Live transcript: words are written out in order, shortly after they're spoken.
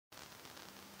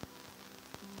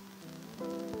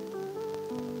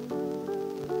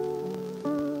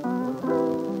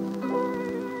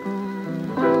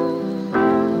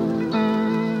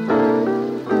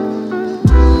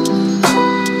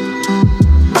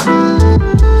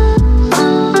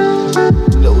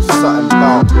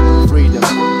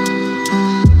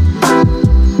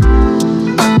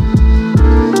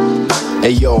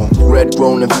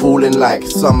rolling, falling like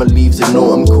summer leaves in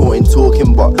autumn, caught in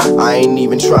talking, but I ain't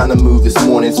even trying to move this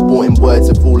morning. Sporting words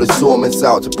of all assortments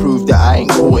out to prove that I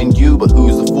ain't caught in you. But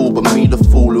who's the fool but me, the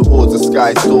fool who hoards the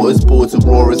sky's daughters, bored to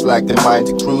roarers like their mind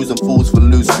to cruise, and fools for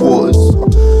loose quarters.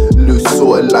 Loose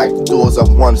sorted like the doors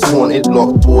I've once haunted,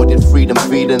 locked, boarded, freedom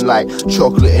feeling like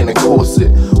chocolate in a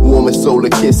corset. Warmest solar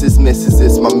kisses, misses,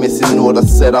 it's my missing order.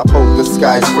 Said I hope the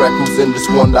sky's freckles and just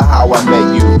wonder how I met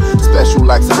you. Special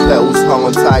like some petals hung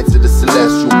on tied to the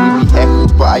celestial. We be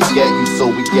heckled but I get you, so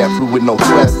we get through with no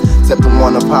quest. Except the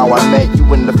one of how I met you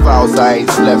and the files I ain't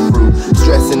slept through.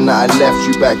 Stressing that I left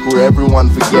you back where everyone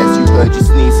forgets you. Heard you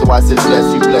sneeze so I said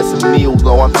bless you, blessing me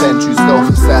although I'm true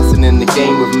self-assassin in the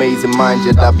game with amazing mind.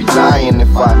 Yet I'd be lying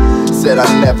if I said I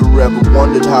never ever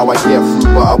wondered how I get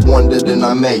through. But I wondered and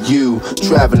I met you.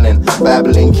 Traveling,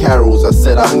 babbling carols, I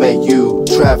said I met you.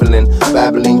 Traveling,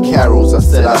 babbling carols, I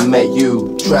said I met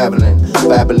you. Traveling,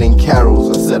 babbling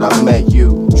carols, I said I met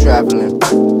you.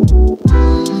 Traveling.